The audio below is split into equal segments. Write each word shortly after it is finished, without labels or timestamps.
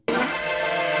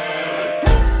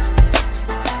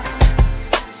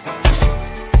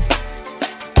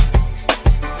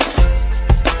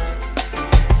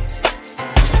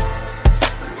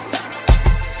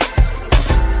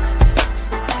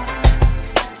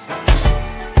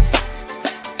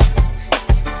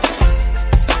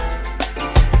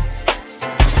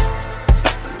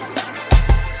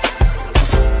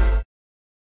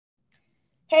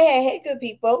good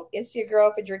people? It's your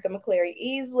girl Frederica McCleary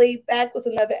Easley back with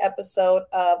another episode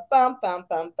of Bum Bum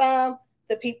Bum Bum.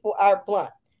 The people are blunt.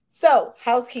 So,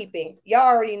 housekeeping. Y'all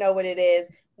already know what it is.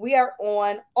 We are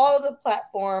on all of the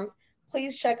platforms.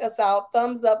 Please check us out.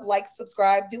 Thumbs up, like,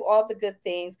 subscribe, do all the good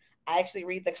things. I actually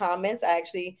read the comments. I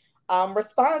actually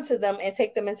respond to them and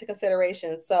take them into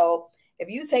consideration. So, if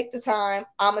you take the time,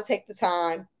 I'm gonna take the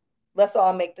time. Let's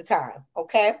all make the time,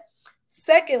 okay?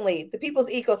 Secondly, the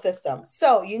people's ecosystem.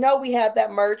 So, we have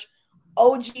that merch,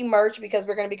 OG merch, because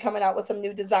we're going to be coming out with some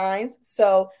new designs.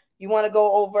 So, you want to go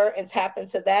over and tap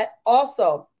into that.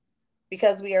 Also,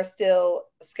 because we are still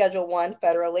Schedule 1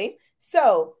 federally.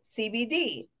 So,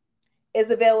 CBD is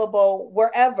available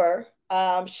wherever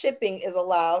shipping is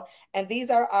allowed. And these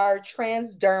are our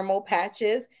transdermal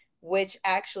patches, which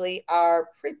actually are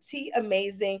pretty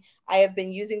amazing. I have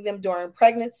been using them during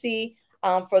pregnancy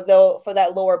for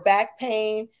that lower back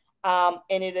pain, and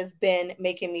it has been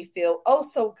making me feel oh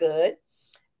so good.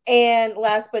 And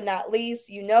last but not least,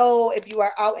 if you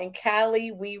are out in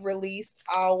Cali, we released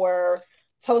our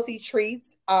Toasty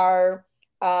Treats, our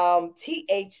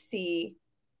THC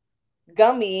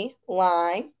gummy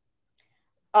line,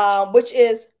 which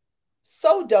is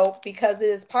so dope because it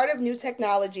is part of new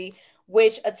technology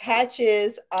which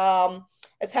attaches all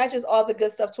the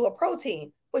good stuff to a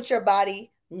protein, which your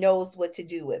body knows what to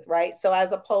do with, right? So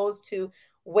as opposed to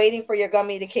waiting for your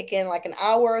gummy to kick in like an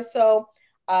hour or so,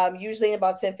 usually in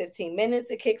about 10-15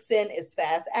 minutes it kicks in. It's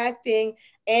fast acting,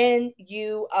 and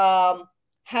you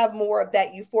have more of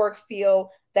that euphoric feel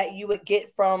that you would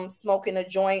get from smoking a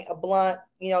joint, a blunt,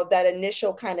 that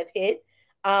initial kind of hit.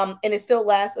 And it still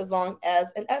lasts as long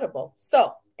as an edible.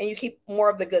 So, and you keep more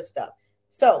of the good stuff.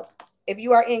 So, if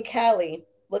you are in Cali,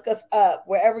 look us up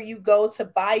wherever you go to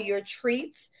buy your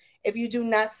treats. If you do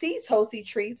not see Toasty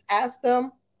Treats, ask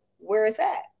them where it's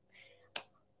at.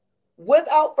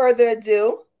 Without further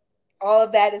ado, all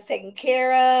of that is taken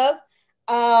care of.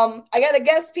 I got a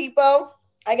guest, people.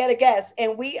 I got a guest,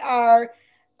 and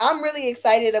I'm really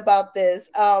excited about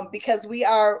this because we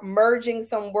are merging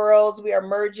some worlds. We are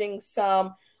merging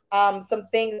some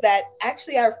things that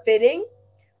actually are fitting,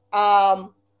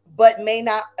 but may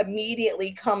not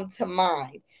immediately come to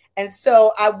mind. And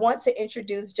so I want to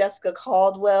introduce Jessica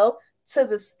Caldwell to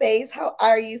the space. How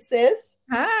are you, sis?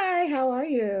 Hi, how are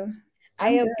you? I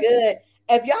I'm am good. good.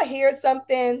 If y'all hear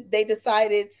something, they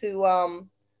decided to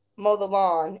mow the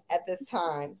lawn at this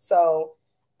time. So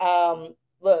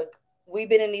look, we've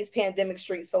been in these pandemic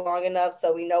streets for long enough,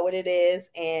 so we know what it is,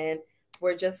 and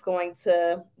we're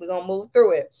gonna move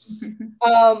through it.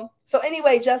 So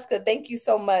anyway, Jessica, thank you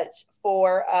so much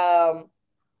for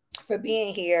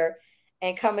being here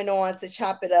and coming on to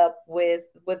chop it up with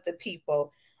the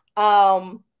people.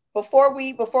 Before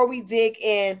we dig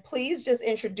in, please just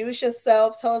introduce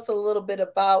yourself. Tell us a little bit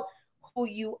about who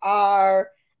you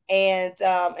are and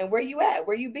where you at,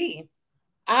 where you be.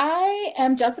 I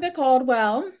am Jessica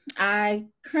Caldwell. I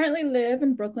currently live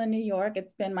in Brooklyn, New York.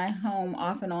 It's been my home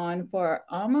off and on for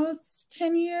almost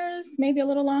 10 years, maybe a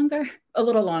little longer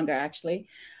actually.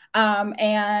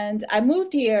 And I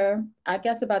moved here, I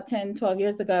guess about 10, 12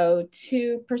 years ago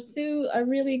to pursue a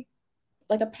really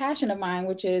like a passion of mine,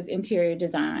 which is interior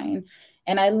design.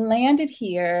 And I landed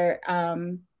here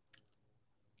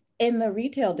in the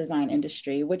retail design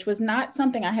industry, which was not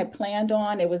something I had planned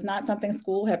on. It was not something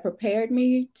school had prepared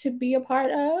me to be a part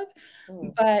of.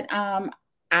 Mm. But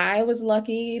I was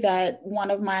lucky that one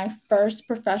of my first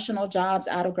professional jobs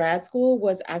out of grad school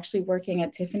was actually working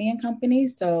at Tiffany and Company,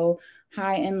 so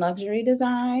high-end luxury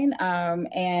design.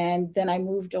 And then I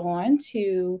moved on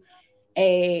to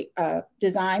a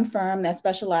design firm that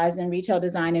specialized in retail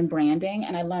design and branding,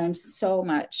 and I learned so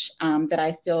much that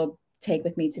I still take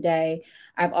with me today.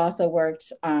 I've also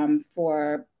worked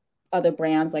for other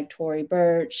brands like Tory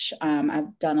Burch.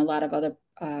 I've done a lot of other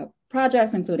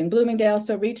projects, including Bloomingdale.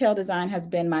 So retail design has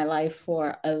been my life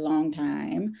for a long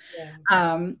time.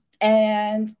 Yeah.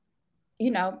 And,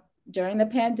 during the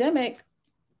pandemic,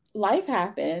 life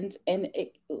happened and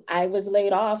I was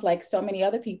laid off like so many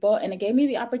other people, and it gave me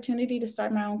the opportunity to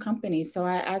start my own company. So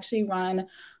I actually run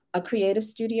a creative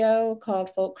studio called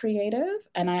Folk Creative,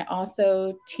 and I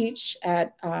also teach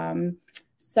at a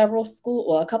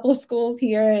couple of schools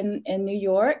here in New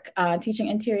York, teaching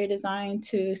interior design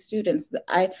to students.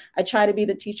 I try to be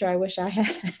the teacher I wish I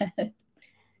had.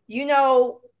 You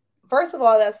know, First of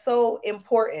all, that's so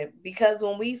important because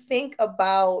when we think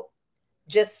about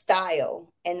just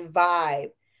style and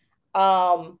vibe,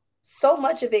 so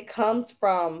much of it comes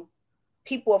from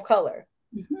people of color,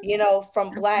 Mhm, from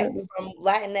Black, absolutely. from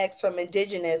Latinx, from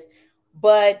Indigenous,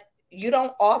 but you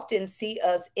don't often see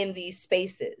us in these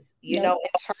spaces, Nope.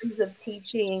 in terms of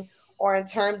teaching or in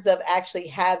terms of actually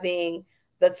having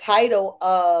the title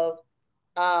of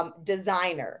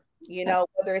designer, Yep.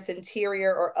 whether it's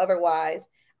interior or otherwise,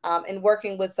 and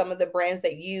working with some of the brands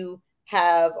that you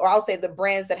have, or I'll say the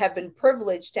brands that have been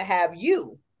privileged to have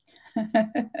you.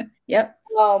 Yep.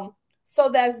 Um, so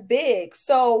that's big.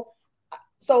 So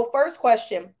first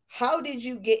question, how did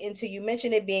you get into, you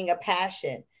mentioned it being a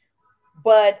passion,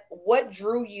 but what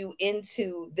drew you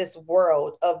into this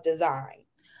world of design?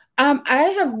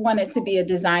 I have wanted to be a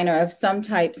designer of some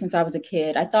type since I was a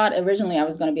kid. I thought originally I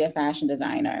was going to be a fashion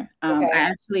designer. Okay.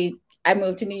 I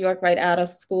moved to New York right out of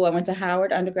school. I went to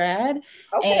Howard undergrad,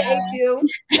 Okay, and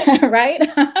HU. right,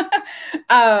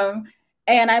 um,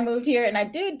 and I moved here, and I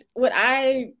did what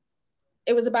I.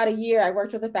 It was about a year. I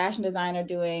worked with a fashion designer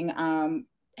doing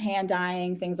hand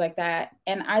dyeing, things like that,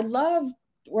 and I loved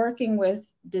working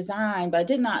with design, but I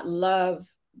did not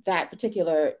love that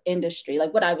particular industry,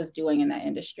 like what I was doing in that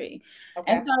industry.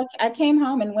 And Okay. so I came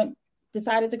home and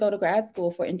decided to go to grad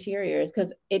school for interiors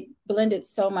because it blended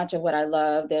so much of what I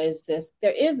love. There is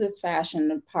this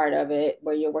fashion part of it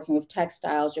where you're working with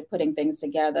textiles, you're putting things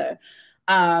together.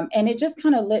 And it just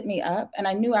kind of lit me up, and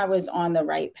I knew I was on the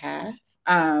right path.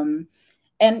 And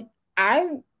I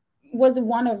was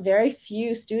one of very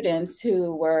few students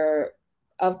who were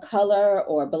of color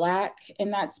or black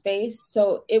in that space.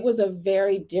 So it was a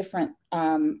very different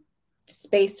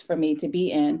space for me to be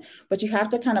in. But you have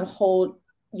to kind of hold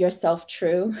yourself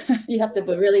true. You have to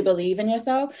really believe in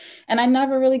yourself. And I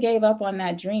never really gave up on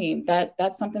that dream.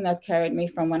 That's something that's carried me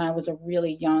from when I was a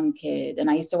really young kid. And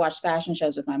I used to watch fashion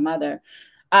shows with my mother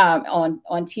on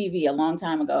TV a long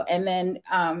time ago. And then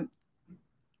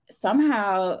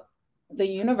somehow the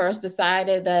universe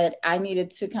decided that I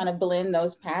needed to kind of blend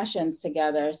those passions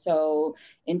together. So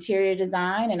interior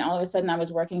design, and all of a sudden I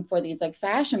was working for these like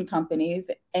fashion companies,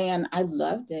 and I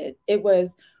loved it. It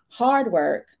was hard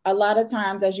work. A lot of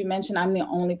times, as you mentioned, I'm the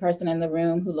only person in the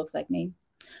room who looks like me.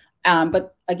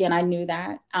 But again, I knew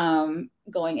that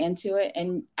going into it,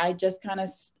 and I just kind of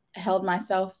held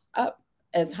myself up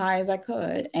as high as I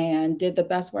could and did the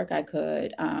best work I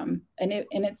could. And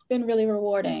it's been really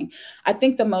rewarding. I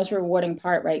think the most rewarding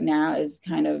part right now is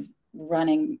kind of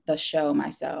running the show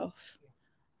myself.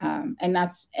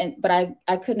 But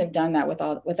I couldn't have done that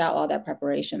without all that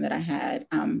preparation that I had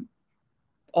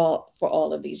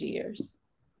all of these years.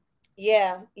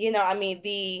 Yeah, I mean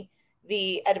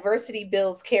the adversity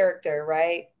builds character,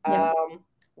 right? Yeah.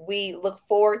 We look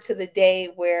forward to the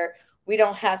day where we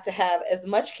don't have to have as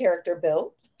much character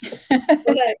built,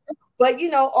 but I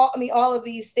mean, all of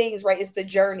these things, right? It's the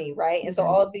journey, right? And so Yeah.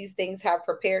 all of these things have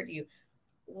prepared you.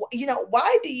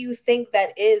 Why do you think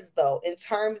that is, though, in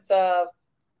terms of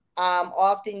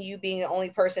often you being the only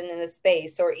person in a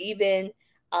space, or even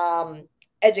um,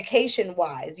 education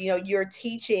wise, you're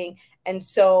teaching, and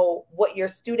so what your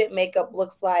student makeup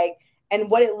looks like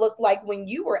and what it looked like when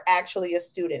you were actually a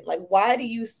student, like why do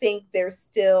you think there's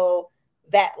still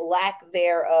that lack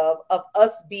there of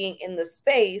us being in the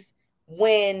space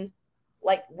when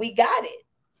like we got it?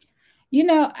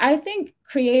 I think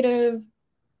creative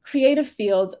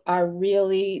fields are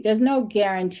really, there's no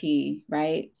guarantee,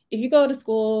 right? If you go to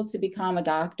school to become a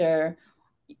doctor,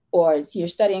 or you're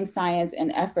studying science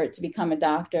and effort to become a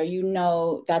doctor,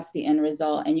 that's the end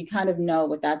result, and you kind of know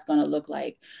what that's going to look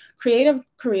like. Creative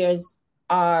careers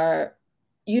are,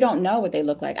 you don't know what they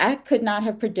look like. I could not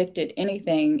have predicted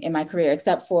anything in my career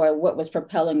except for what was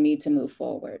propelling me to move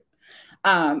forward.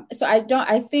 So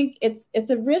I think it's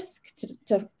a risk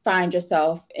to find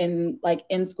yourself in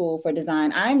school for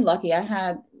design. I'm lucky. I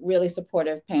had really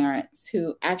supportive parents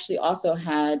who actually also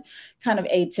had kind of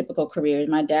atypical careers.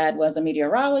 My dad was a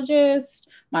meteorologist.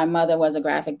 My mother was a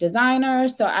graphic designer.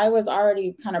 So I was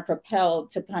already kind of propelled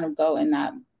to kind of go in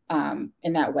that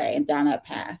way and down that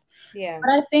path. Yeah.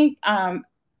 But I think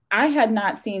I had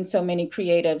not seen so many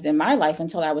creatives in my life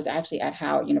until I was actually at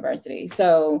Howard University.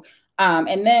 So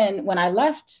and then when I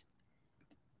left,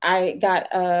 I got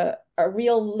a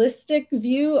realistic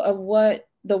view of what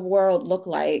the world looked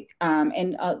like.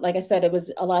 And like I said, it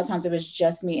was a lot of times it was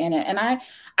just me in it. And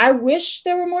I wish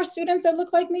there were more students that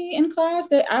look like me in class.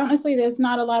 That honestly, there's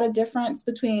not a lot of difference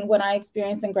between what I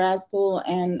experienced in grad school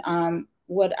and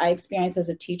what I experience as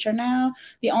a teacher now.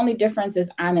 The only difference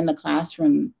is I'm in the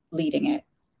classroom leading it.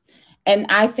 And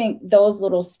I think those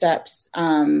little steps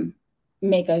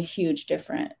make a huge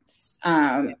difference.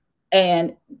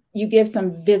 And you give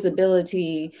some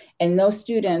visibility, and those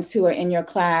students who are in your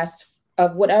class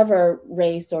of whatever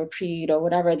race or creed or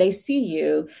whatever, they see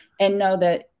you and know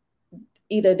that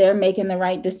either they're making the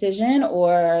right decision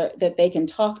or that they can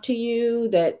talk to you,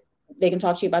 that they can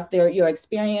talk to you about your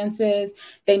experiences.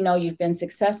 They know you've been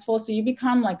successful, so you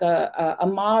become like a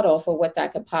model for what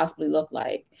that could possibly look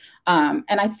like. And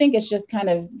I think it's just kind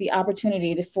of the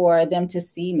opportunity for them to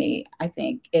see me, I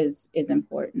think is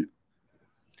important.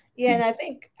 Yeah, and I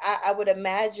think I would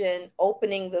imagine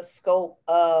opening the scope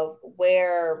of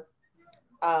where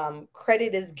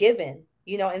credit is given,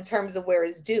 in terms of where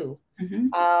it's due.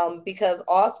 Mm-hmm. Because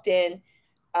often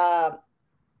um,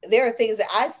 there are things that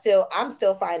I'm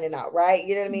still finding out, right?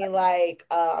 You know what I mean? Like,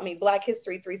 Black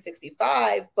History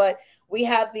 365, but we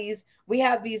have these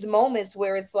moments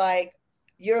where it's like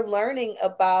you're learning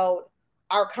about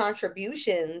our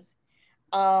contributions,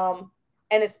 um,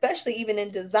 and especially even in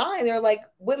design, they're like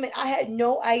women. I had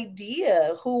no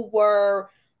idea who were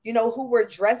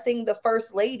dressing the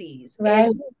first ladies, and Right.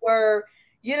 who were,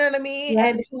 you know what I mean, Yeah.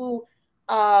 and who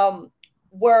um,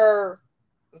 were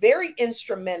very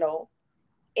instrumental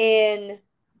in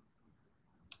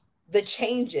the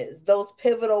changes, those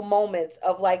pivotal moments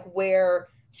of like where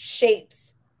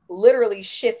shapes literally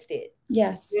shifted,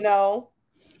 Yes. you know?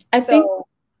 I think So,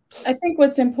 I think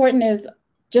what's important is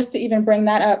just to even bring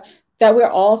that up, that we're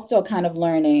all still kind of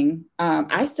learning.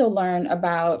 I still learn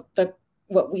about the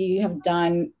what we have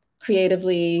done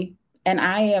creatively, and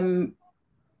I am,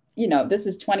 this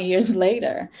is 20 years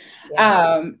later.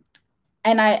 yeah, Um,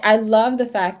 and I love the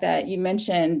fact that you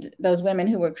mentioned those women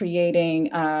who were creating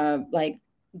like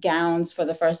gowns for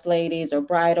the first ladies or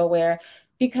bridal wear,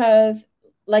 because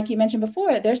like you mentioned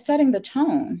before, they're setting the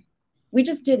tone. We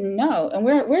just didn't know, and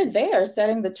we're there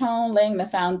setting the tone, laying the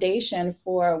foundation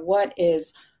for what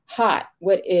is hot,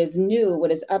 what is new,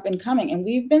 what is up and coming, and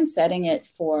we've been setting it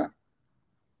for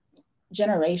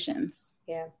generations.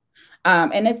 yeah,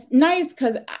 And it's nice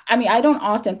because I don't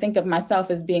often think of myself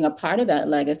as being a part of that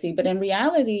legacy, but in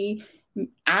reality,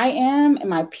 I am, and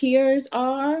my peers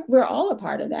are. We're all a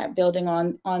part of that, building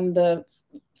on the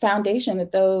foundation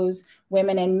that those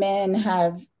women and men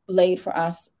have laid for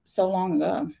us so long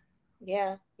ago.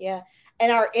 yeah, yeah.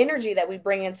 And our energy that we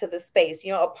bring into the space,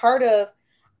 a part of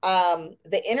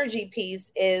the energy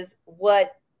piece is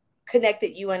what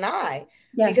connected you and I.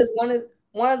 Yes. Because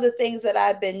one of the things that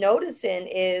I've been noticing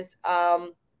is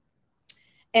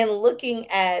and looking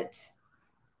at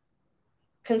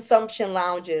consumption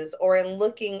lounges, or in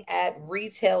looking at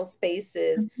retail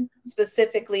spaces, Mhm.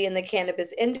 specifically in the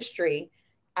cannabis industry,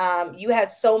 you had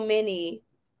so many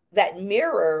that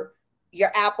mirror your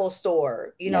Apple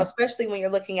store, Yes. especially when you're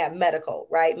looking at medical,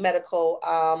 right? Medical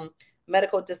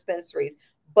dispensaries,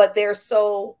 but they're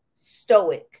so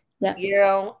stoic, Yep.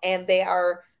 and they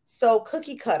are so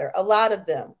cookie cutter, a lot of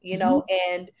them, Mhm.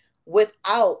 and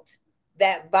without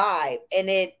that vibe. And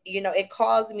it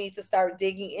caused me to start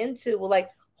digging into, well, like,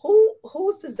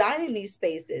 who's designing these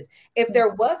spaces? If Yeah.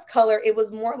 there was color, it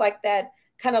was more like that,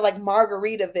 kind of like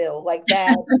Margaritaville, like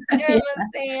that, you know Yeah. what I'm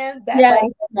saying, that Yeah.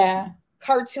 like Yeah.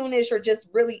 cartoonish or just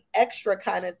really extra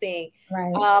kind of thing.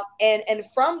 Right. And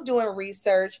from doing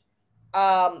research,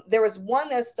 there was one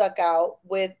that stuck out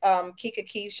with Kika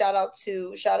Keith. Shout out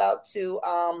to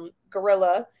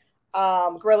Gorilla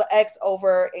X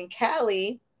over in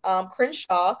Cali,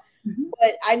 Crenshaw. Mhm.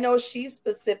 But I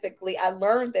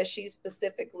learned that she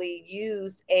specifically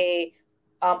used a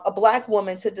black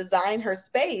woman to design her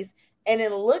space. And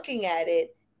in looking at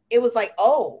it, it was like,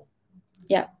 oh,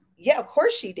 Yeah. yeah, of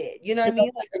course she did. You know what I It,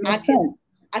 mean? Like, it I makes can sense.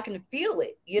 I can feel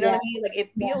it. You know what Yeah. I mean? Like,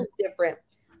 it Yeah. feels different.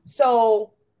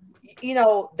 So,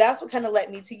 that's what kind of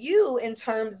led me to you in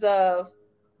terms of,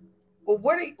 well,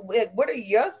 what are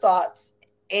your thoughts,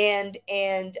 and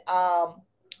in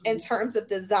terms of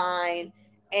design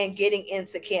and getting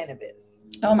into cannabis?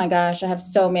 Oh my gosh, I have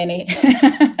so many.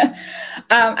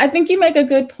 I think you make a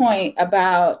good point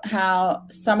about how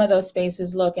some of those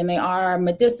spaces look, and they are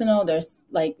medicinal. There's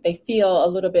like they feel a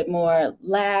little bit more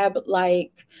lab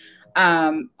like,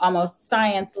 almost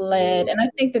science led. And I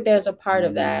think that there's a part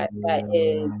of that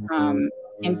is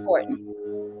important.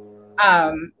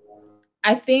 Um,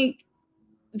 I think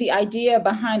the idea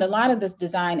behind a lot of this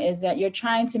design is that you're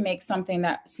trying to make something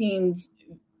that seems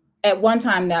at one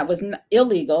time that was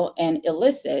illegal and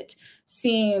illicit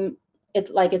seem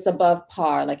like it's above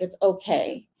par, like it's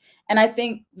okay. And I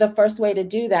think the first way to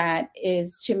do that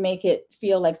is to make it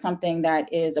feel like something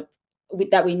that is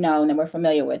that we know and that we're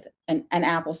familiar with, an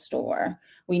Apple store.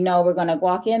 We know we're going to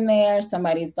walk in there,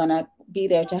 somebody's going to be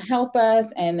there to help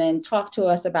us and then talk to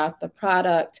us about the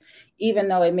product, even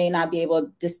though it may not be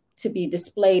able to be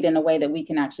displayed in a way that we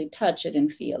can actually touch it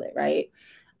and feel it, right?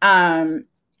 um,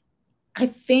 I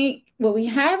think what we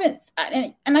haven't,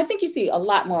 and I think you see a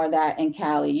lot more of that in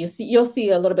Cali. You'll see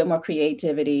a little bit more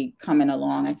creativity coming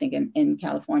along, I think, in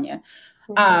California.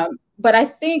 Mhm. Um, but I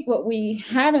think what we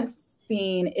haven't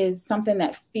seen is something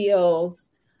that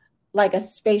feels like a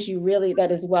space you really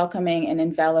that is welcoming and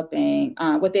enveloping,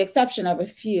 with the exception of a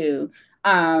few,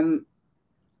 um,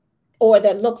 or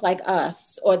that look like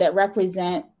us, or that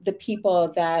represent the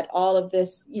people that all of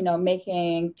this,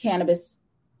 making cannabis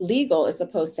legal is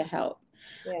supposed to help.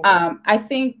 Yeah. I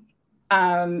think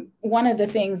one of the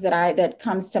things that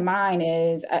comes to mind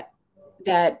is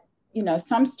that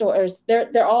some stores,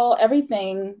 they're all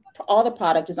everything, all the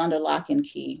product is under lock and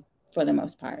key for the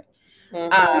most part.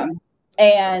 Mm-hmm. Um,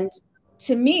 and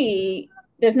to me,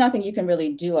 there's nothing you can really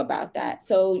do about that.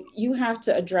 So you have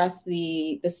to address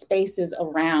the spaces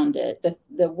around it,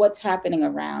 the what's happening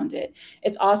around it.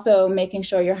 It's also making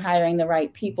sure you're hiring the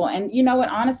right people. And you know what,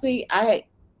 honestly,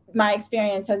 my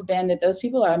experience has been that those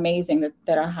people are amazing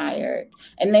that are hired,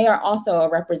 and they are also a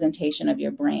representation of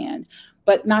your brand,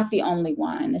 but not the only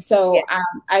one. Yeah. So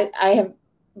I have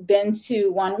been to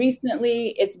one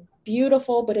recently. It's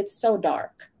beautiful, but it's so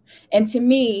dark. And to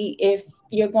me, if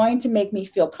you're going to make me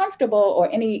feel comfortable, or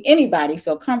anybody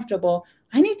feel comfortable,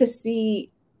 I need to see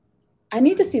I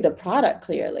need to see the product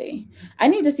clearly. I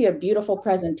need to see a beautiful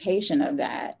presentation of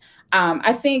that.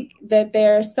 I think that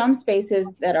there are some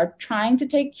spaces that are trying to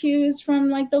take cues from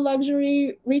like the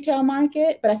luxury retail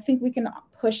market, but I think we can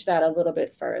push that a little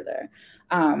bit further.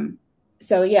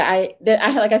 So yeah,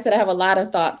 like I said, I have a lot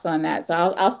of thoughts on that.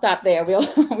 So I'll stop there.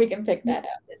 We can pick that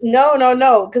up. No, no,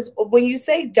 no. Because when you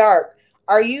say dark,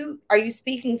 are you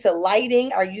speaking to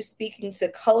lighting? Are you speaking to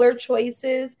color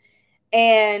choices?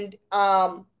 And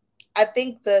I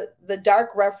think the dark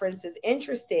reference is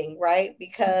interesting, right?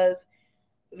 Because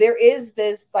there is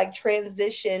this like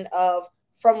transition of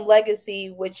from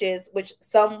legacy, which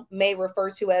some may refer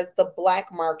to as the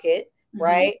black market, Mm-hmm.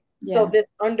 right? So Yeah.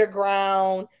 this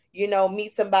underground,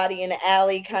 meet somebody in the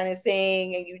alley kind of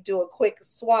thing, and you do a quick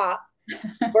swap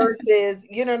versus,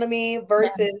 you know what I mean, Yeah.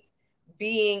 versus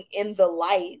being in the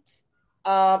light,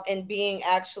 and being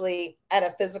actually at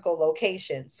a physical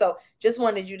location. So just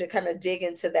wanted you to kind of dig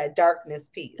into that darkness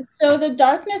piece. So the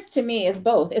darkness to me is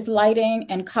both. It's lighting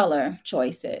and color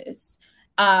choices.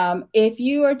 If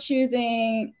you are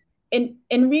choosing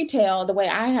in retail, the way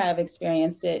I have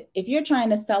experienced it, if you're trying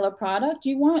to sell a product,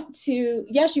 you want to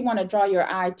draw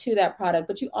your eye to that product,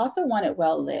 but you also want it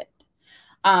well lit.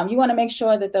 You want to make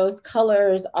sure that those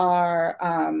colors are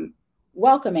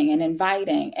welcoming and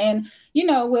inviting. And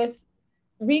with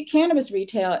cannabis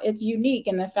retail, it's unique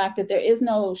in the fact that there is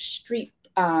no street,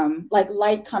 like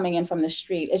light coming in from the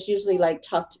street. It's usually like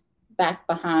tucked back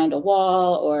behind a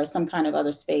wall or some kind of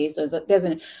other space. There's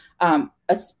an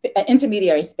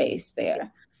intermediary space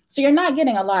there. So you're not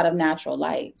getting a lot of natural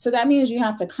light. So that means you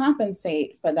have to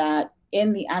compensate for that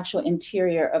in the actual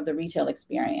interior of the retail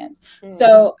experience. Mm,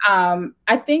 So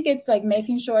I think it's like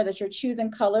making sure that you're choosing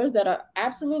colors that are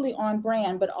absolutely on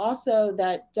brand, but also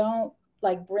that don't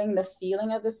like bring the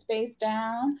feeling of the space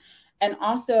down, and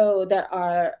also that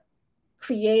are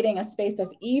creating a space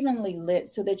that's evenly lit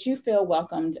so that you feel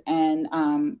welcomed and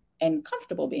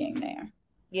comfortable being there.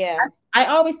 yeah. I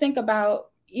always think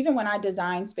about, even when I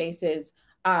design spaces,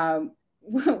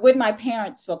 would my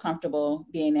parents feel comfortable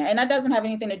being there? And that doesn't have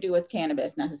anything to do with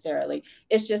cannabis necessarily.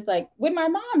 It's just like, would my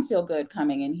mom feel good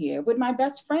coming in here? Would my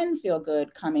best friend feel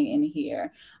good coming in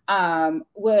here?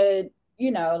 Would,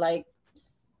 like,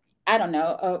 I don't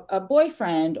know, a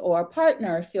boyfriend or a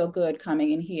partner feel good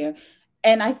coming in here?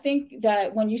 And I think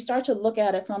that when you start to look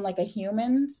at it from like a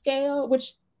human scale,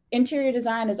 which interior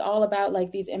design is all about, like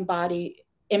these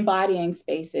embodying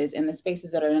spaces and the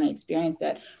spaces that are going to experience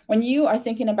that. When you are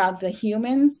thinking about the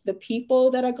humans, the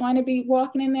people that are going to be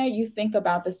walking in there, you think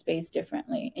about the space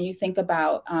differently, and you think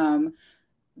about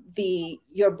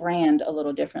your brand a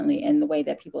little differently in the way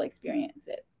that people experience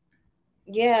it.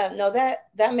 Yeah, no,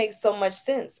 that makes so much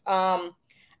sense. I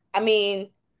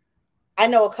mean, I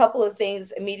know a couple of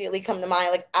things immediately come to mind.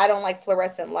 Like, I don't like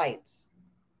fluorescent lights.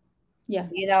 Yeah.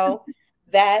 You know,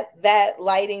 that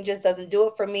lighting just doesn't do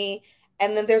it for me.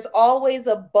 And then there's always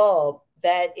a bulb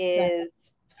that Yeah. is,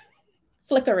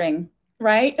 Flickering,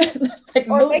 right? It's like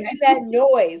or moving. making that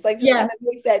noise, like just kind Yeah. of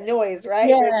makes that noise, right?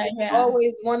 Yeah. There's Yeah.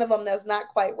 always one of them that's not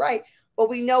quite right. But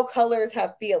we know colors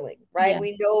have feeling, right? Yeah.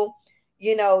 We know,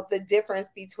 the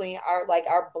difference between our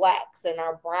blacks and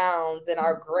our browns and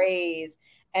our grays,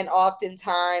 and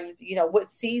oftentimes, what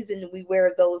season we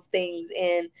wear those things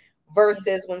in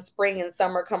versus when spring and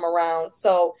summer come around.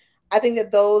 So I think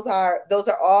that those are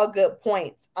all good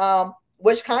points.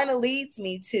 Which kind of leads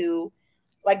me to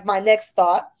like my next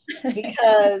thought,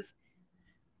 because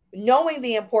knowing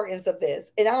the importance of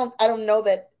this, and I don't know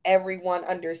that everyone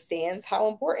understands how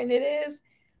important it is,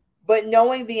 but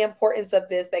knowing the importance of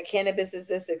this, that cannabis is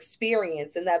this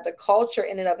experience and that the culture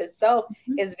in and of itself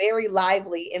Mhm. is very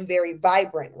lively and very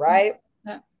vibrant, Yeah. right?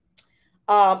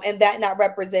 Yeah. And that not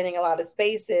representing a lot of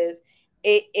spaces,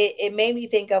 it made me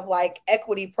think of like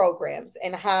equity programs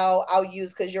and how I'll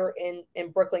use, because you're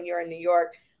in Brooklyn, you're in New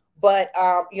York, but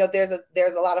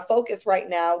there's a lot of focus right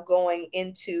now going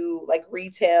into like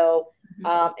retail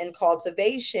Mhm. and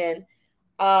cultivation,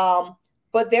 um,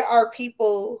 but there are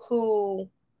people who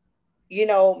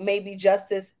maybe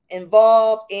justice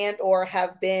involved and or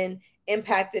have been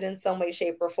impacted in some way,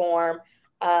 shape, or form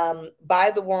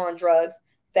by the war on drugs,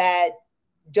 that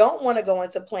don't want to go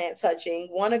into plant touching,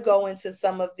 want to go into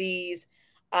some of these,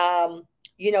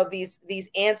 these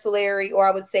ancillary, or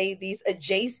I would say these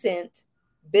adjacent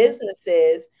Yeah.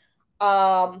 businesses.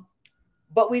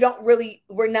 But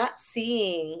we're not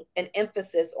seeing an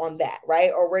emphasis on that,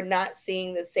 right? Or we're not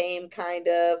seeing the same kind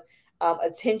of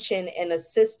attention and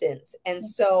assistance. And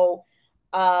so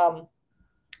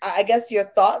I guess your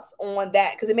thoughts on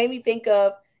that, because it made me think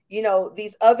of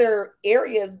these other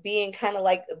areas being kind of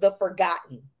like the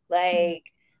forgotten, Mhm. like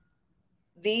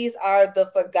these are the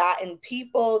forgotten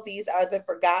people, these are the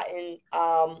forgotten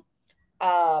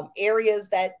areas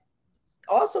that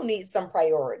also need some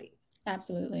priority.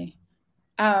 Absolutely.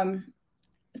 Um,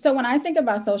 so when I think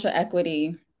about social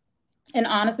equity, and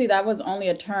honestly, that was only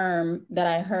a term that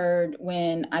I heard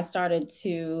when I started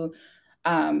to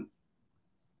um,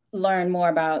 learn more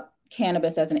about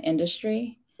cannabis as an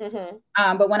industry.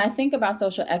 Mm-hmm. But when I think about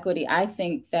social equity, I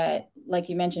think that, like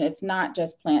you mentioned, it's not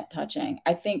just plant touching.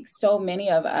 I think so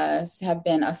many of us have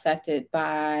been affected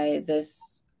by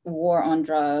this war on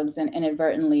drugs and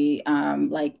inadvertently,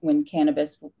 like when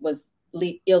cannabis was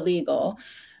illegal,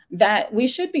 that we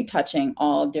should be touching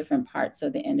all different parts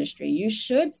of the industry. You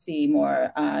should see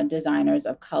more designers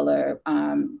of color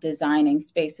designing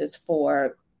spaces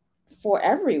for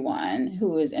everyone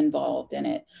who is involved in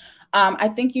it. I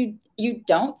think you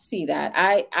don't see that.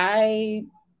 I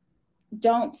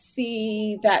don't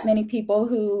see that many people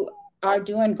who are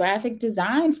doing graphic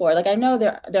design for it. Like I know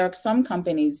there are some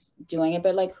companies doing it,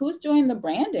 but like who's doing the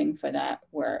branding for that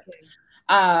work?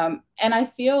 And I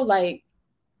feel like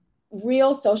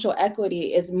real social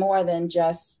equity is more than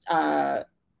just kind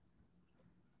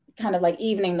of like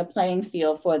evening the playing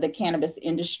field for the cannabis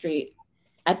industry.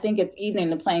 I think it's evening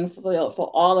the playing field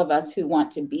for all of us who want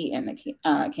to be in the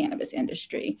cannabis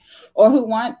industry, or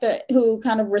who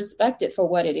kind of respect it for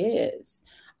what it is.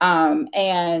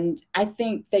 And I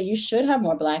think that you should have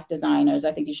more Black designers.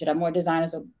 I think you should have more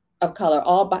designers of color,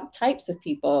 all types of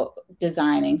people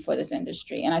designing for this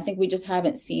industry. And I think we just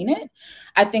haven't seen it.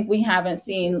 I think we haven't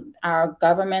seen our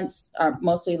governments,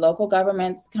 mostly local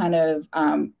governments, kind of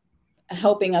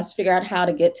helping us figure out how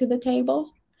to get to the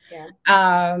table.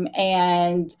 Yeah.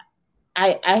 And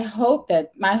I hope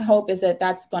that my hope is that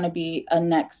that's going to be a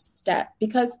next step,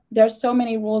 because there's so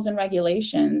many rules and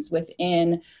regulations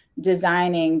within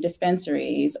designing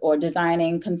dispensaries or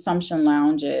designing consumption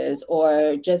lounges,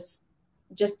 or just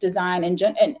design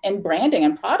and branding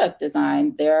and product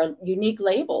design. There are unique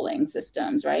labeling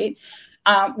systems, right?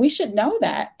 We should know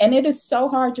that, and it is so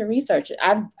hard to research it.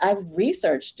 I've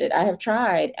researched it. I have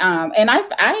tried, and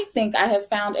I think I have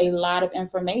found a lot of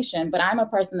information. But I'm a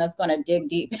person that's going to dig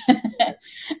deep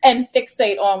and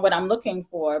fixate on what I'm looking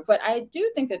for. But I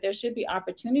do think that there should be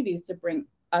opportunities to bring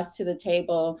us to the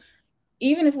table,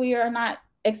 even if we are not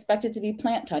expected to be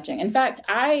plant touching. In fact,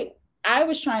 I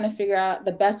was trying to figure out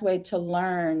the best way to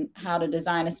learn how to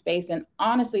design a space, and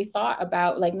honestly thought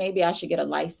about like maybe I should get a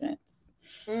license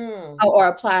Mm. or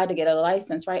apply to get a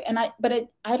license, right?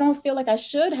 I don't feel like I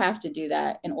should have to do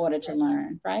that in order to Right.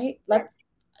 learn, right? Right.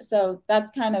 So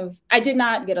that's kind of, I did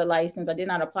not get a license, I did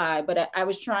not apply, but I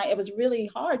was trying. It was really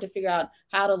hard to figure out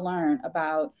how to learn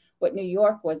about what New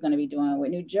York was going to be doing,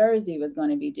 what New Jersey was going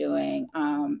to be doing.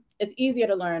 It's easier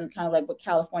to learn kind of like what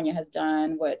California has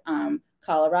done, what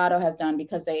Colorado has done,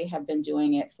 because they have been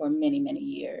doing it for many, many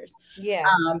years. Yeah.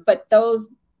 But those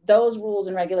rules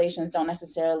and regulations don't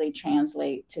necessarily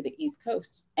translate to the East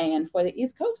Coast. And for the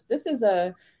East Coast, this is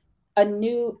a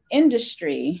new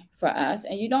industry for us,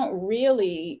 and you don't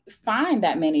really find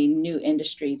that many new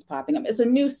industries popping up. It's a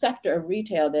new sector of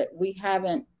retail that we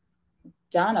haven't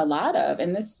done a lot of,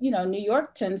 and this, New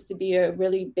York tends to be a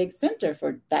really big center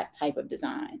for that type of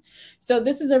design. So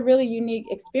this is a really unique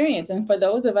experience, and for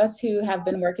those of us who have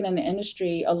been working in the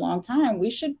industry a long time,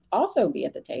 we should also be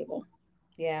at the table.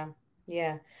 Yeah.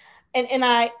 Yeah. And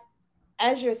I,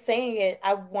 as you're saying it,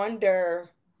 I wonder,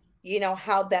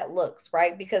 how that looks,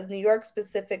 right? Because New York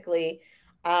specifically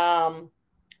has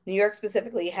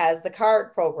the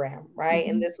card program, right?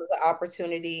 And Mhm. this was an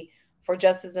opportunity for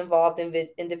justice involved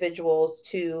individuals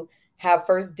to have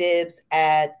first dibs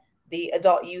at the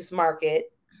adult use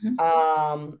market.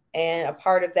 Mhm. And a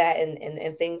part of that,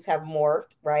 and things have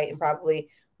morphed, right? And probably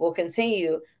will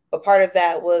continue. But part of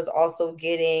that was also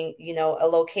getting, a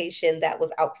location that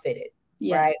was outfitted,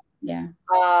 Yeah. right? Yeah.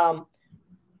 Um,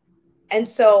 and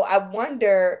so I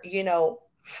wonder,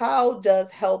 how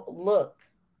does help look,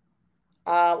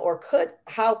 or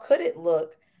how could it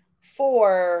look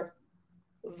for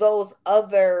those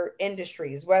other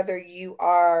industries, whether you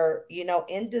are,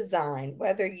 in design,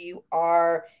 whether you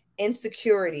are in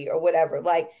security or whatever.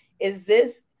 Like, is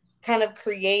this kind of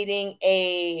creating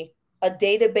a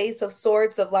database of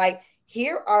sorts of like,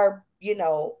 here are,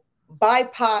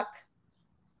 BIPOC,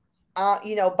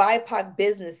 BIPOC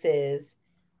businesses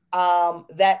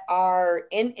that are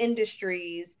in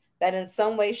industries that in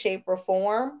some way, shape, or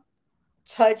form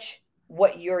touch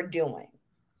what you're doing,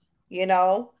 you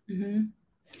know? Hmm.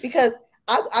 Because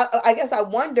I guess I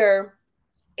wonder,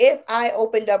 if I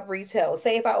opened up retail,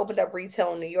 say if I opened up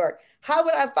retail in New York, how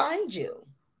would I find you?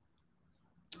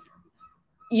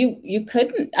 You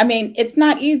couldn't. I mean, it's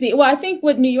not easy. Well, I think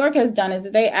what New York has done is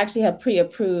that they actually have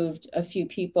pre-approved a few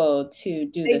people to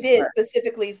do They this did work.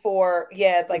 specifically for,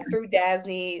 yeah, like through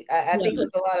Dasney. I think it Yeah.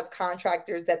 was a lot of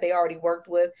contractors that they already worked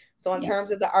with. So in Yeah.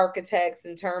 terms of the architects,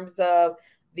 in terms of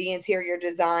the interior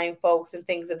design folks and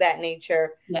things of that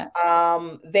nature, Yeah.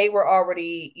 they were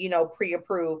already,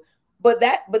 pre-approved. But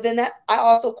then I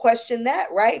also question that,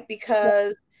 right? Yeah.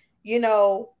 Because, you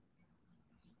know,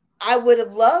 I would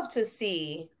have loved to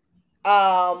see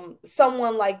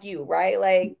someone like you, right?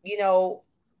 Like,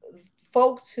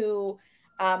 folks who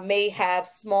may have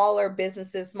smaller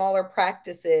businesses, smaller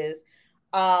practices,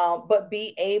 but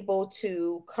be able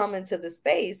to come into the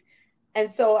space. And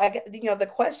so the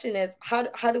question is,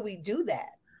 how do we do that?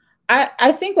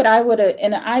 I think what I would have,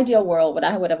 in an ideal world, what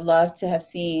I would have loved to have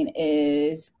seen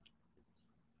is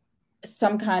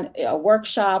some kind of a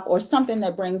workshop or something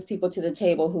that brings people to the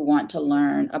table who want to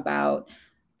learn about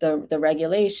the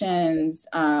regulations,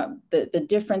 the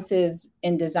differences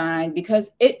in design,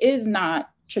 because it is not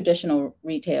traditional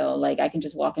retail. Like I can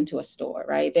just walk into a store,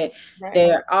 right? Right.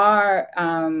 There are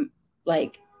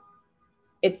like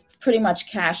it's pretty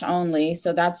much cash only,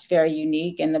 so that's very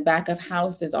unique. And the back of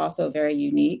house is also very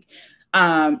unique.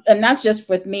 And that's just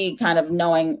with me kind of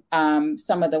knowing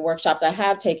some of the workshops I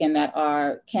have taken that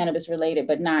are cannabis related,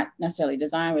 but not necessarily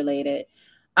design related.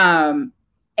 Um,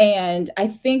 and I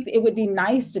think it would be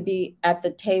nice to be at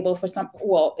the table for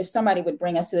well, if somebody would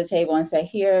bring us to the table and say,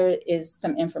 here is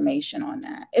some information on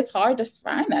that. It's hard to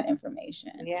find that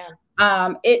information. Yeah.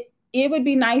 It would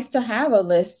be nice to have a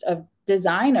list of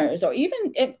designers, or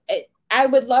even I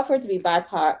would love for it to be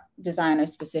BIPOC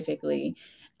designers specifically.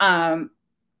 Um,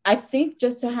 I think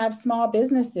just to have small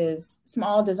businesses,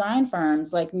 small design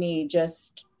firms like me,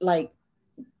 just like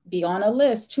be on a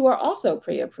list who are also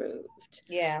pre-approved.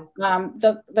 Yeah.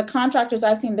 The contractors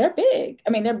I've seen, they're big. I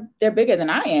mean, they're bigger than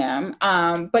I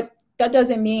am. But that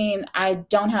doesn't mean I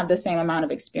don't have the same amount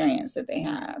of experience that they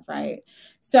have, right?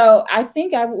 So I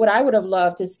think what I would have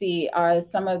loved to see are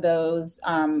some of those,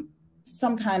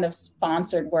 some kind of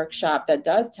sponsored workshop that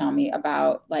does tell me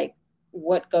about like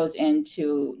what goes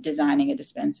into designing a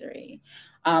dispensary.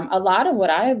 A lot of what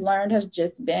I've learned has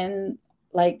just been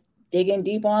like digging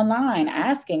deep online,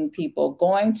 asking people,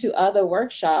 going to other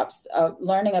workshops,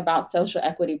 learning about social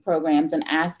equity programs and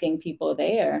asking people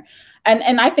there.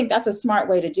 And I think that's a smart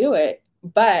way to do it.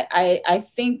 But I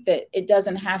think that it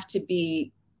doesn't have to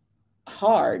be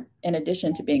hard in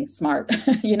addition to being smart.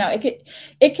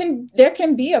 There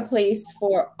can be a place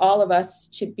for all of us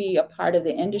to be a part of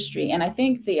the industry. And I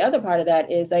think the other part of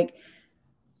that is like,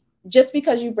 just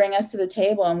because you bring us to the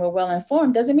table and we're well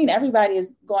informed doesn't mean everybody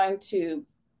is going to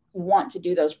want to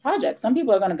do those projects. Some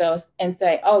people are going to go and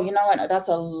say, oh, you know what, that's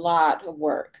a lot of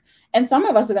work. And some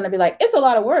of us are going to be like, it's a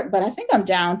lot of work, but I think I'm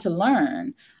down to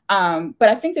learn. But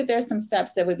I think that there's some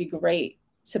steps that would be great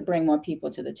to bring more people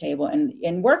to the table.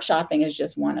 And workshopping is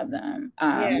just one of them.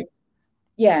 Yeah.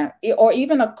 Yeah. Or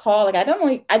even a call. Like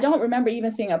I don't remember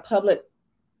even seeing a public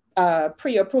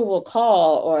pre-approval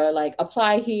call or like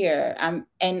apply here. And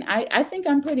I think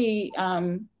I'm pretty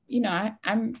I'm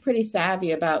pretty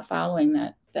savvy about following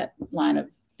that line of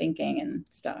thinking and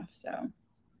stuff. So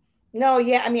No,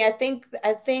 yeah. I mean, I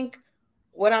think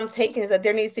what I'm taking is that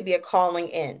there needs to be a calling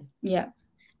in yeah.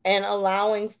 and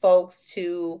allowing folks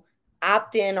to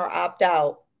opt in or opt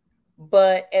out,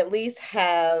 but at least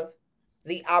have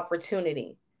the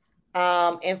opportunity.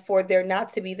 And for there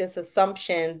not to be this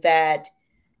assumption that,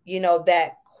 that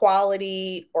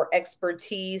quality or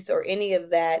expertise or any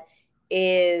of that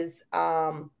is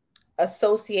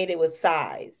associated with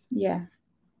size, Yeah.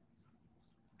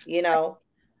 you know?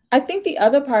 I think the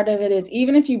other part of it is,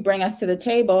 even if you bring us to the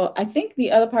table, I think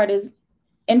the other part is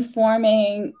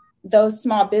informing those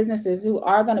small businesses who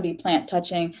are going to be plant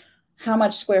touching how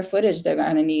much square footage they're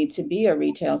going to need to be a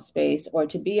retail space or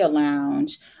to be a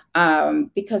lounge,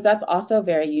 because that's also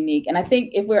very unique. And I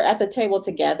think if we're at the table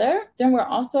together, then we're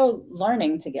also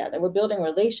learning together. We're building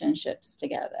relationships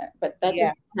together, but that Yeah.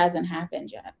 just hasn't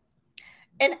happened yet.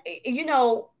 And you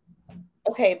know,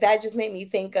 okay, that just made me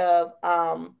think of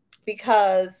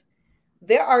because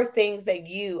there are things that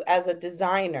you as a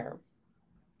designer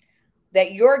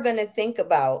that you're going to think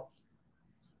about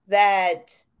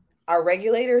that our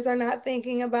regulators are not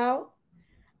thinking about,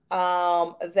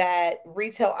 that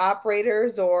retail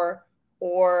operators or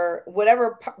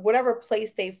whatever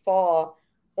place they fall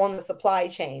on the supply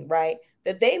chain, right?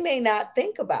 That they may not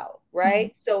think about, Mhm.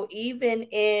 right? So even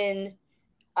in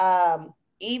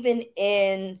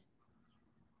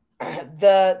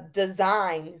the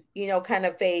design, kind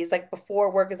of phase, like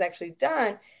before work is actually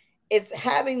done, it's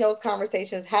having those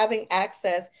conversations, having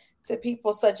access to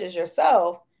people such as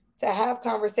yourself to have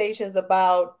conversations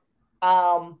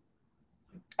um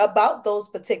about those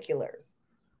particulars,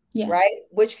 Yeah. right?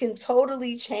 Which can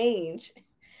totally change,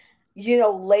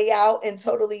 layout, and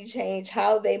totally change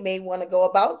how they may want to go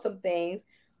about some things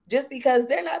just because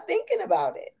they're not thinking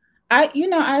about it. I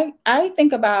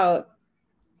think about,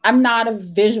 I'm not a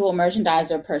visual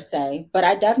merchandiser per se, but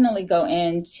I definitely go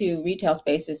into retail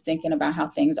spaces thinking about how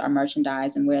things are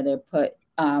merchandised and where they're put,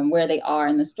 where they are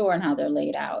in the store and how they're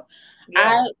laid out.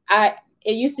 I, Yeah. I,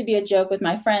 it used to be a joke with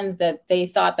my friends that they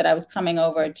thought that I was coming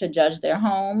over to judge their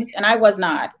homes, and I was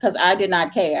not, because I did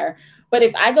not care. But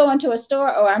if I go into a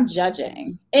store, oh, I'm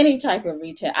judging any type of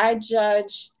retail. I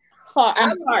judge. I I'm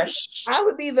would be harsh. I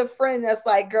would be the friend that's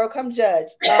like, girl, come judge.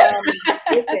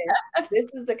 Listen,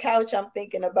 this is the couch I'm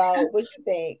thinking about. What you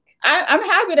think? I'm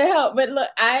happy to help, but look,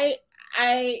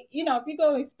 if you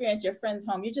go experience your friend's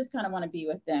home, you just kind of want to be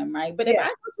with them, right? But if Yeah. I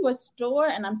go to a store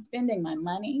and I'm spending my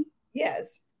money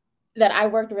Yes. that I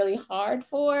worked really hard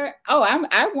for,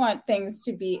 I want things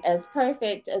to be as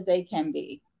perfect as they can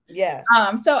be. Yeah.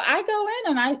 So I go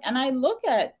in and I look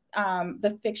at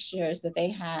the fixtures that they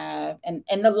have, and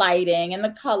the lighting and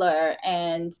the color,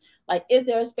 and like, is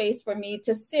there a space for me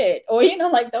to sit, or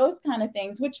like those kind of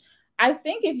things, which I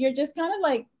think if you're just kind of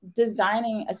like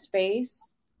designing a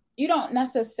space, you don't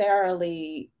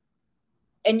necessarily,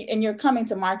 and you're coming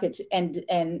to market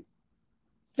and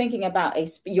thinking about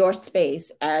your space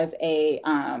as a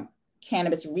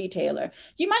cannabis retailer,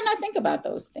 you might not think about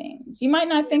those things. You might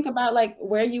not think about like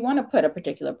where you want to put a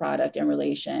particular product in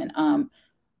relation.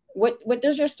 What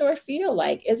does your store feel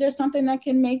like? Is there something that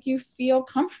can make you feel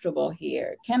comfortable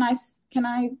here? Can I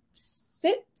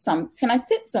sit somewhere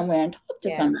and talk to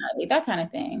Yeah. somebody? That kind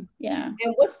of thing. Yeah.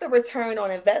 And what's the return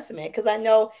on investment? Because I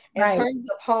know in Right. terms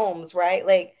of homes, right?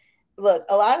 Like, look,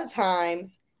 a lot of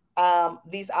times,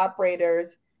 these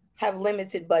operators have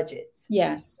limited budgets.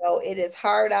 Yes. So it is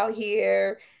hard out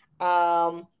here,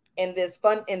 um, in these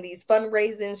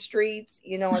fundraising streets,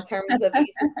 in terms of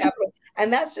these capital.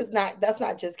 And that's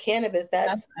not just cannabis.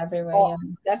 That's everywhere. All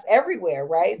Yeah. that's everywhere,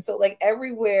 right? So like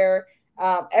everywhere,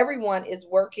 everyone is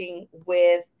working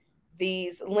with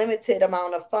these limited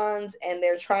amount of funds, and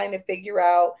they're trying to figure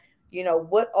out,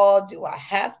 what all do I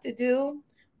have to do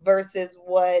versus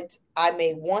what I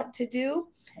may want to do,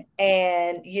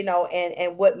 and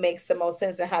and what makes the most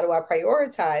sense, and how do I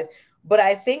prioritize. But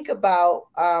I think about,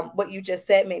 what you just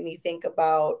said made me think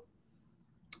about,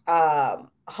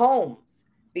 homes,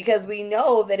 because we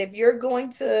know that if you're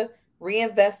going to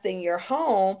reinvest in your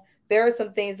home, there are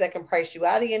some things that can price you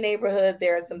out of your neighborhood.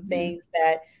 There are some Mhm. things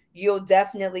that you'll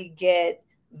definitely get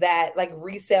that like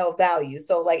resale value.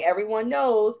 So like everyone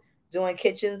knows, doing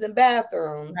kitchens and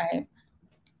bathrooms, Right.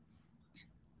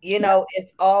 Yeah.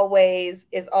 it's always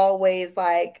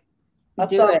like a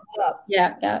Do it. thumbs up.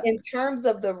 Yeah. Yeah. In terms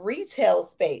of the retail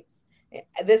space,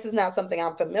 this is not something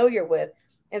I'm familiar with.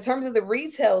 In terms of the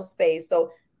retail space,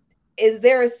 though, is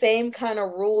there a same kind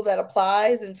of rule that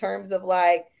applies in terms of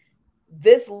like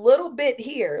this little bit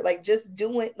here, like just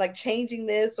doing, like changing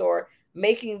this or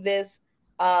making this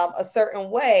a certain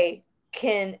way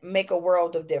can make a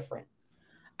world of difference?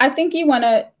 I think you want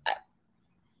to.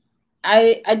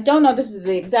 I don't know this is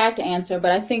the exact answer,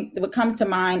 but I think what comes to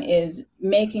mind is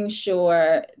making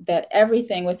sure that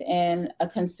everything within a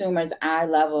consumer's eye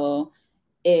level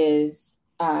is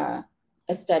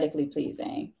aesthetically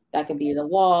pleasing. That could be the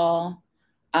wall.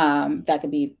 That could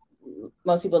be,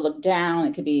 most people look down.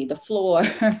 It could be the floor.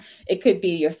 It could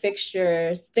be your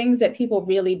fixtures, things that people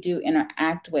really do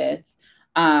interact with.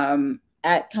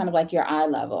 at kind of like your eye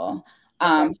level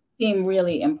Okay. seem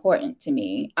really important to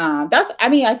me. I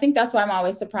mean, I think that's why I'm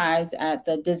always surprised at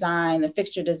the design, the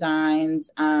fixture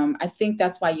designs. I think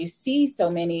that's why you see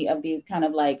so many of these kind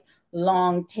of like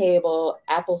long table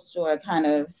Apple Store kind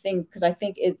of things, because I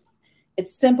think it's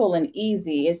simple and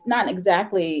easy. It's not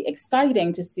exactly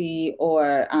exciting to see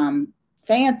or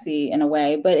fancy in a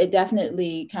way, but it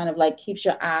definitely kind of like keeps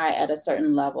your eye at a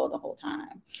certain level the whole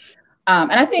time.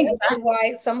 And I And think that's like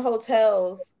why some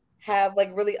hotels have like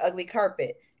really ugly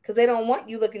carpet because they don't want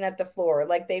you looking at the floor.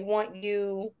 Like they want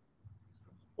you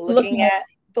looking looking at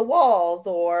the walls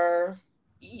or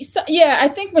so, yeah, I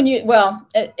think when you well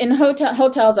in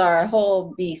hotels are a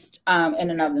whole beast in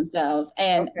and okay, of themselves,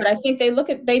 and okay. but I think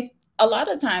they a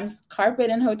lot of times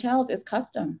carpet in hotels is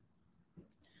custom.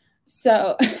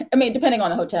 So I mean, depending on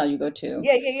the hotel you go to.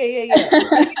 Yeah. We ain't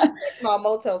talking about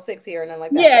Motel 6 here and nothing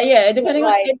like that. Yeah, But depending on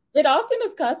like, it often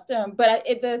is custom, but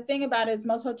the thing about it is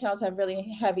most hotels have really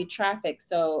heavy traffic.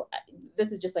 So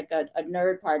this is just like a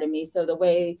nerd part of me. So the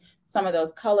way some of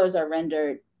those colors are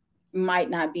rendered might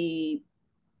not be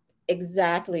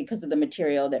exactly because of the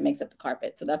material that makes up the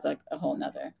carpet. So that's like a whole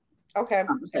nother okay. You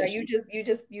conversation.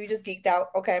 just geeked out.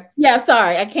 Okay. Yeah,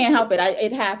 sorry, I can't help it.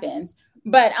 It happens.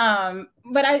 But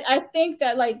I think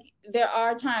that like there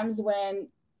are times when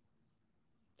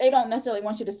they don't necessarily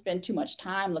want you to spend too much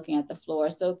time looking at the floor.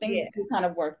 So things Yeah. do kind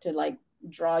of work to like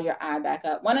draw your eye back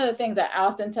up. One of the things I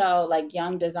often tell like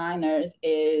young designers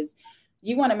is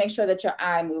you want to make sure that your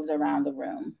eye moves around the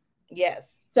room.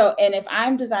 Yes. So, and if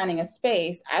I'm designing a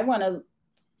space, I want to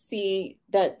see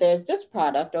that there's this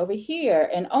product over here.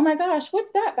 And oh my gosh,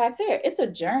 what's that back there? It's a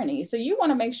journey. So, you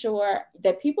want to make sure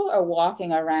that people are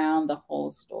walking around the whole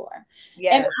store. And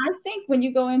Yes. I think when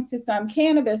you go into some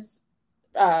cannabis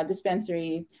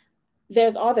dispensaries,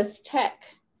 there's all this tech,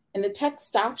 and the tech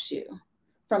stops you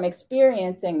from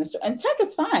experiencing the store. And tech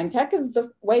is fine. Tech is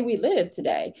the way we live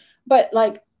today. But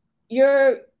like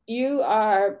you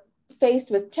are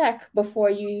faced with tech before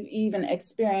you even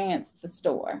experience the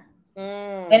store.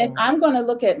 And if Mm. I'm going to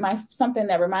look at my something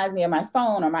that reminds me of my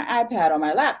phone or my iPad or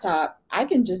my laptop, I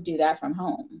can just do that from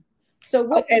home. So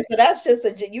what Okay, so that's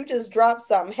just you just dropped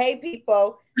something. Hey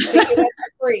people, pick it up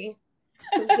for free.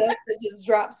 Because Jessica just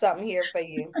dropped something here for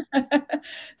you.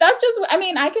 that's just I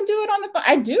mean, I can do it on the phone.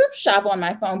 I do shop on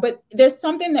my phone, but there's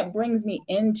something that brings me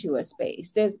into a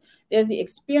space. There's the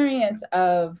experience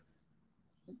of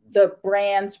the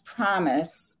brand's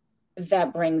promise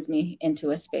that brings me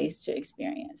into a space to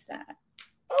experience that.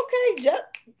 Okay, just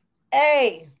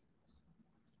hey,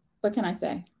 What can I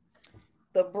say?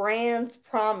 the brand's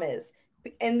promise.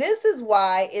 And this is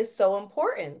why it's so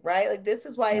important, right? Like this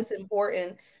is why Yeah. it's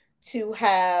important to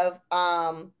have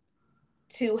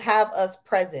us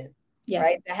present,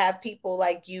 right? Yes. To have people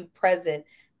like you present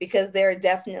because there are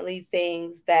definitely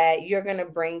things that you're going to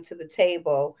bring to the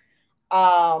table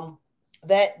um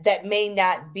that may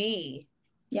not be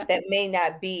Yeah.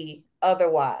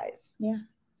 otherwise. Yeah.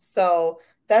 So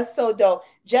that's so dope.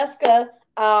 Jessica,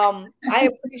 I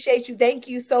appreciate you. Thank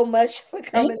you so much for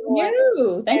Thank coming on.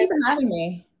 you. Thank And you for having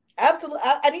me. absolutely,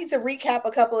 I need to recap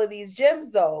a couple of these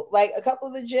gyms though. Like a couple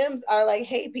of the gyms are like,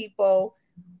 hey people,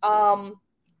 um,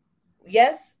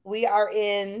 yes, we are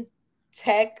in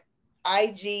tech,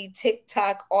 IG,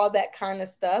 TikTok, all that kind of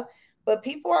stuff. But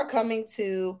people are coming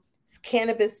to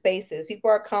cannabis spaces. People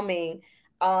are coming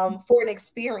for an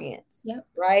experience, Yep.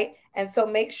 right? And so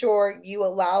make sure you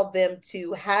allow them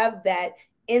to have that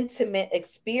intimate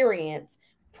experience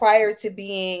prior to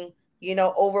being,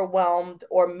 overwhelmed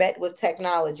or met with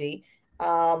technology.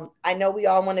 I know we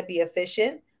all want to be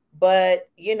efficient, but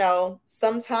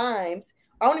sometimes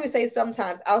I don't even say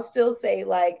sometimes. I'll still say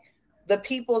like the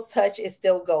people's touch is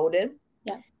still golden.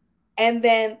 Yeah. And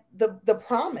then the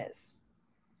promise.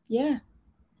 Yeah.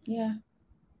 Yeah.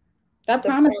 That The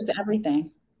promise is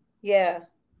everything. yeah,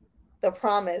 the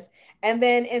promise. And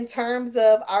then in terms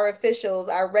of our officials,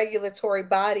 our regulatory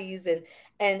bodies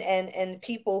and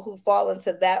people who fall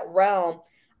into that realm,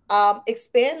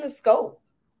 expand the scope.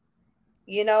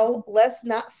 Let's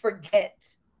not forget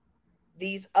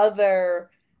these other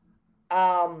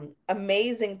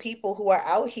amazing people who are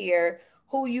out here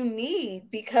who you need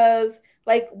because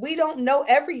like we don't know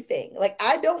everything. Like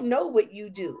I don't know what you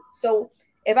do. So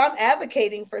if I'm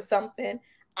advocating for something,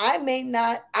 I may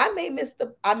miss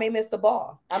the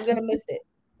ball. I'm going to miss it,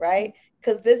 right?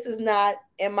 Cuz this is not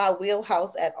in my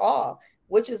wheelhouse at all,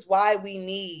 which is why we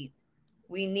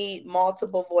need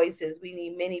multiple voices. We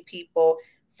need many people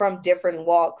from different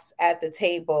walks at the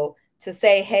table to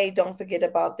say, hey, don't forget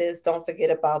about this, don't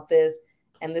forget about this.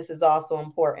 And this is also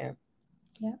important.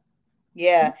 Yeah.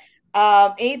 Yeah.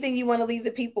 Anything you want to leave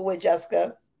the people with,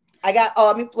 Jessica? I got.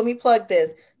 Oh, let me plug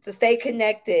this to stay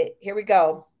connected. Here we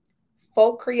go.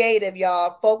 Folk Creative,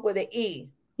 y'all. Folk with an E.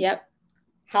 Yep.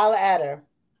 Holla at her.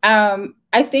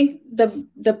 I think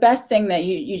the best thing that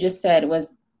you just said was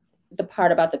the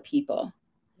part about the people.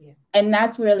 Yeah. And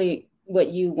that's really what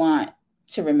you want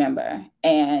to remember.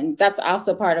 And that's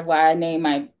also part of why I named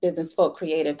my business Folk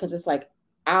Creative, because it's like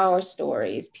our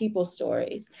stories, people's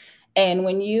stories. And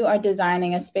when you are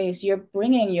designing a space, you're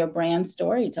bringing your brand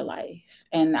story to life.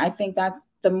 And I think that's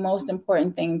the most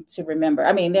important thing to remember.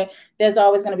 I mean, there's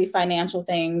always going to be financial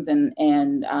things and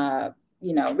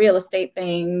real estate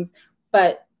things,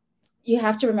 but you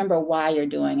have to remember why you're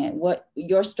doing it, what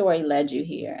your story led you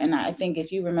here. And I think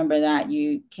if you remember that,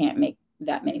 you can't make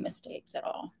that many mistakes at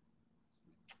all.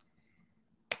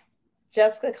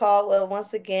 Jessica Caldwell,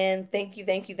 once again, thank you,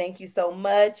 thank you, thank you so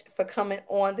much for coming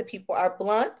on The People Are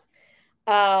Blunt.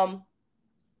 Um,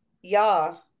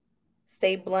 y'all,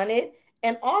 stay blunted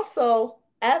and also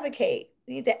advocate.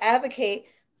 We need to advocate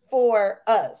for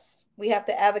us. We have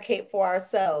to advocate for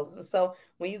ourselves. And so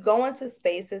when you go into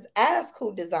spaces, ask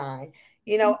who designed.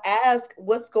 Ask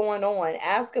what's going on.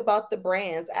 Ask about the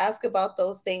brands. Ask about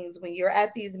those things when you're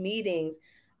at these meetings.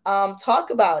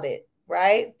 Talk about it,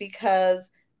 right?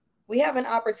 Because we have an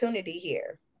opportunity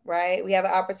here, right? We have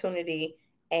an opportunity,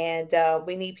 and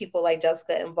we need people like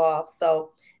Jessica involved.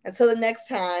 So until the next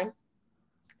time,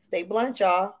 stay blunt,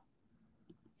 y'all.